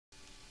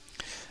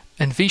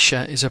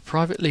Envitia is a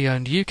privately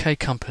owned UK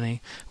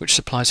company which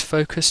supplies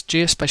focused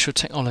geospatial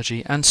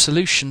technology and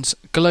solutions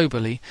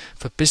globally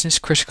for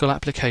business-critical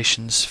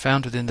applications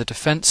found within the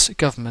defence,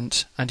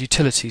 government and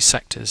utilities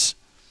sectors.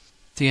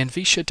 The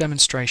Envitia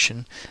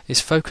demonstration is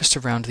focused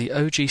around the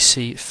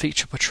OGC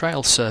feature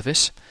portrayal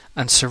service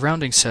and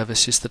surrounding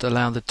services that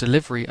allow the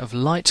delivery of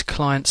light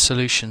client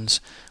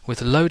solutions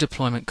with low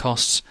deployment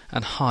costs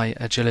and high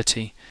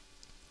agility.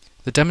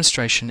 The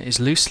demonstration is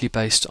loosely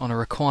based on a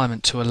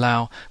requirement to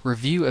allow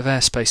review of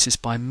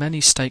airspaces by many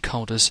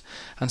stakeholders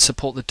and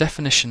support the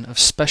definition of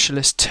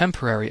specialist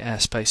temporary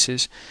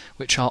airspaces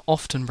which are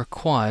often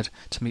required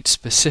to meet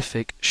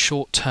specific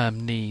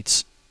short-term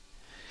needs.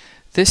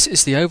 This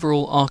is the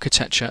overall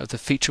architecture of the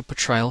feature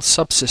portrayal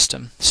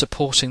subsystem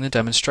supporting the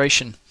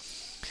demonstration.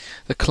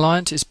 The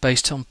client is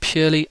based on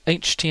purely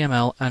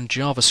HTML and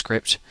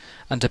JavaScript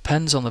and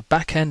depends on the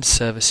back-end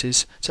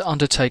services to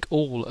undertake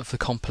all of the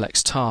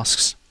complex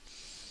tasks.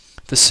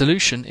 The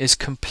solution is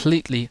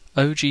completely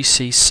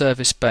OGC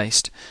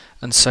service-based,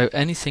 and so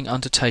anything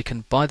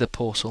undertaken by the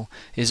portal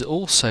is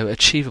also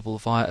achievable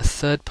via a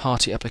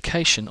third-party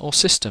application or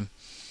system.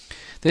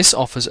 This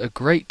offers a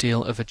great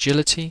deal of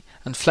agility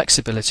and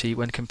flexibility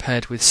when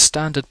compared with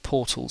standard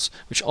portals,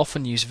 which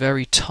often use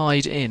very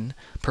tied-in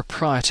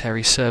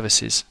proprietary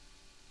services.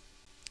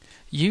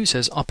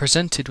 Users are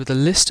presented with a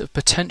list of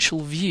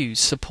potential views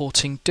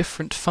supporting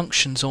different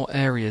functions or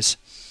areas.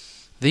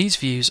 These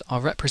views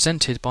are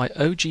represented by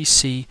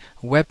OGC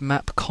Web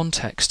Map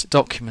context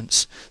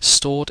documents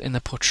stored in the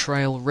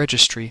portrayal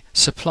registry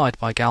supplied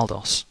by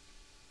Galdos.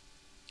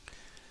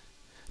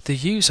 The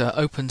user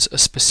opens a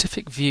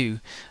specific view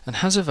and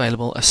has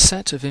available a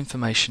set of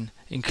information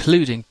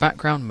including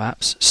background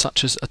maps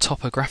such as a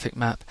topographic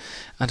map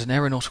and an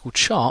aeronautical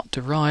chart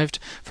derived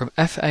from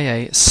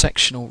FAA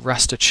sectional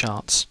raster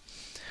charts.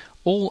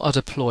 All are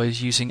deployed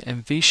using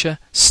Envitia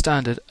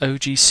standard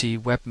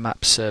OGC Web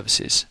Map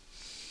services.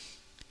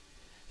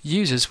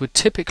 Users would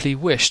typically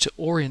wish to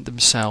orient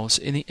themselves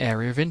in the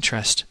area of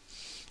interest,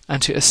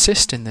 and to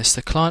assist in this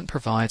the client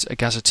provides a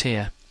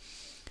gazetteer.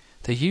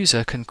 The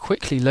user can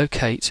quickly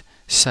locate,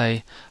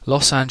 say,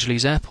 Los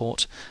Angeles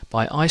Airport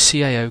by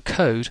ICAO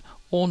code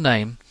or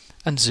name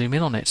and zoom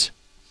in on it.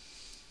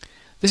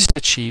 This is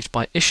achieved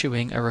by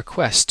issuing a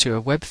request to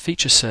a web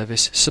feature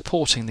service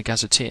supporting the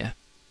gazetteer.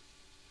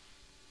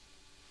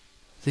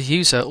 The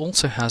user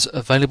also has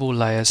available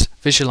layers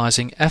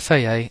visualizing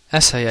FAA,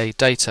 SAA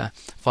data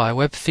via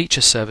web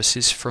feature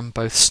services from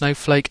both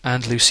Snowflake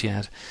and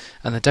Luciad,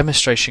 and the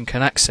demonstration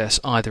can access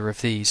either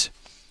of these.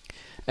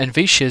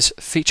 Envitia's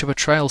feature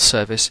portrayal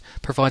service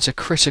provides a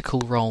critical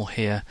role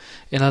here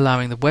in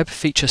allowing the web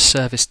feature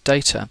service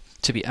data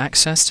to be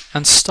accessed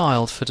and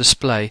styled for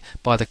display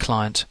by the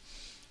client.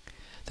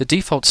 The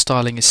default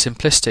styling is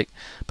simplistic,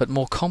 but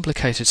more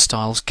complicated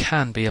styles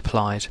can be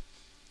applied.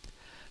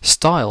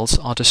 Styles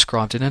are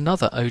described in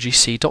another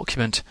OGC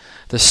document,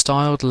 the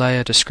Styled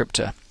Layer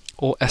Descriptor,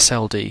 or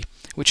SLD,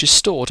 which is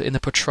stored in the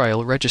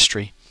portrayal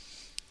registry.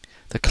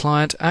 The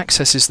client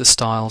accesses the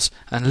styles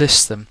and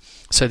lists them,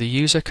 so the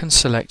user can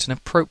select an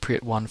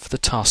appropriate one for the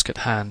task at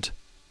hand.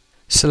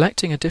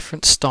 Selecting a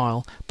different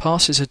style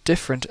passes a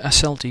different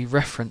SLD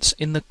reference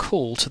in the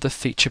call to the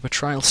feature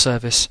portrayal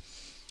service.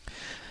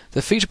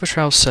 The feature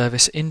portrayal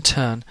service in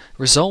turn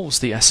resolves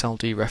the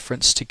SLD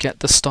reference to get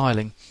the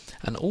styling,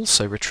 and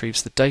also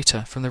retrieves the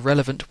data from the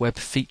relevant web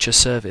feature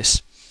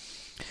service.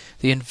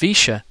 The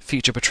Envitia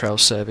feature portrayal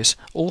service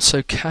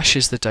also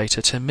caches the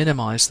data to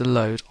minimize the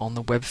load on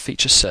the web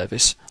feature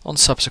service on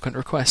subsequent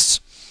requests,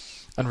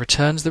 and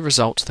returns the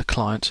result to the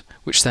client,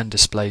 which then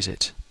displays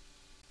it.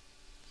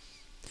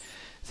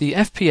 The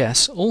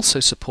FPS also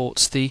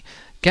supports the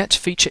Get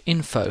Feature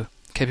Info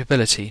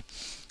capability,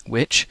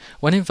 which,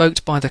 when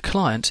invoked by the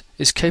client,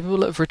 is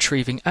capable of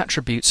retrieving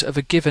attributes of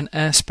a given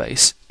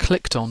airspace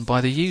clicked on by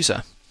the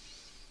user.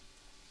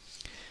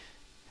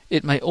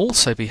 It may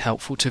also be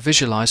helpful to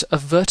visualize a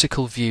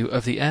vertical view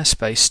of the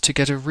airspace to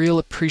get a real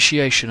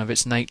appreciation of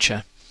its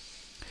nature.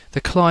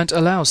 The client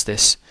allows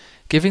this,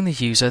 giving the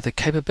user the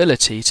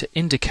capability to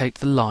indicate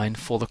the line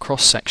for the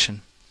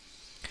cross-section.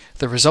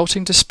 The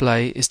resulting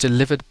display is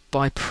delivered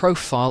by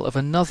profile of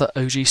another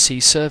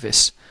OGC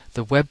service,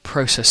 the Web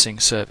Processing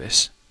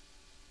Service.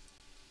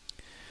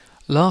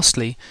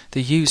 Lastly,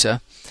 the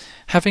user,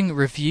 having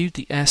reviewed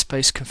the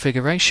airspace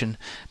configuration,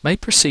 may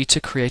proceed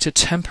to create a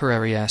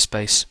temporary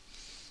airspace.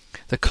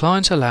 The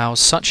client allows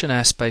such an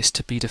airspace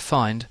to be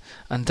defined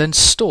and then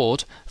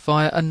stored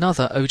via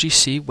another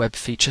OGC web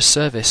feature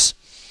service.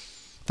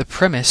 The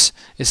premise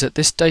is that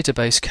this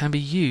database can be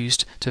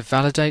used to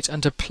validate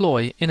and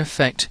deploy, in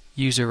effect,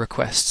 user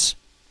requests.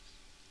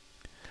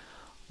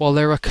 While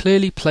there are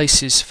clearly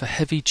places for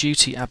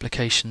heavy-duty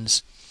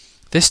applications,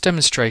 this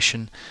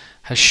demonstration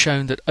has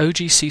shown that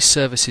OGC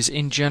services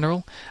in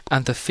general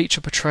and the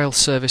feature portrayal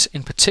service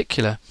in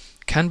particular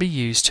can be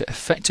used to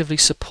effectively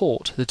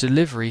support the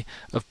delivery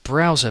of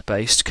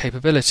browser-based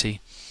capability,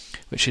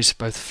 which is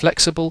both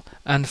flexible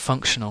and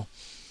functional,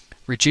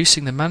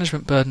 reducing the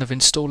management burden of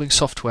installing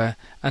software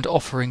and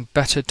offering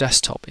better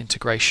desktop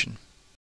integration.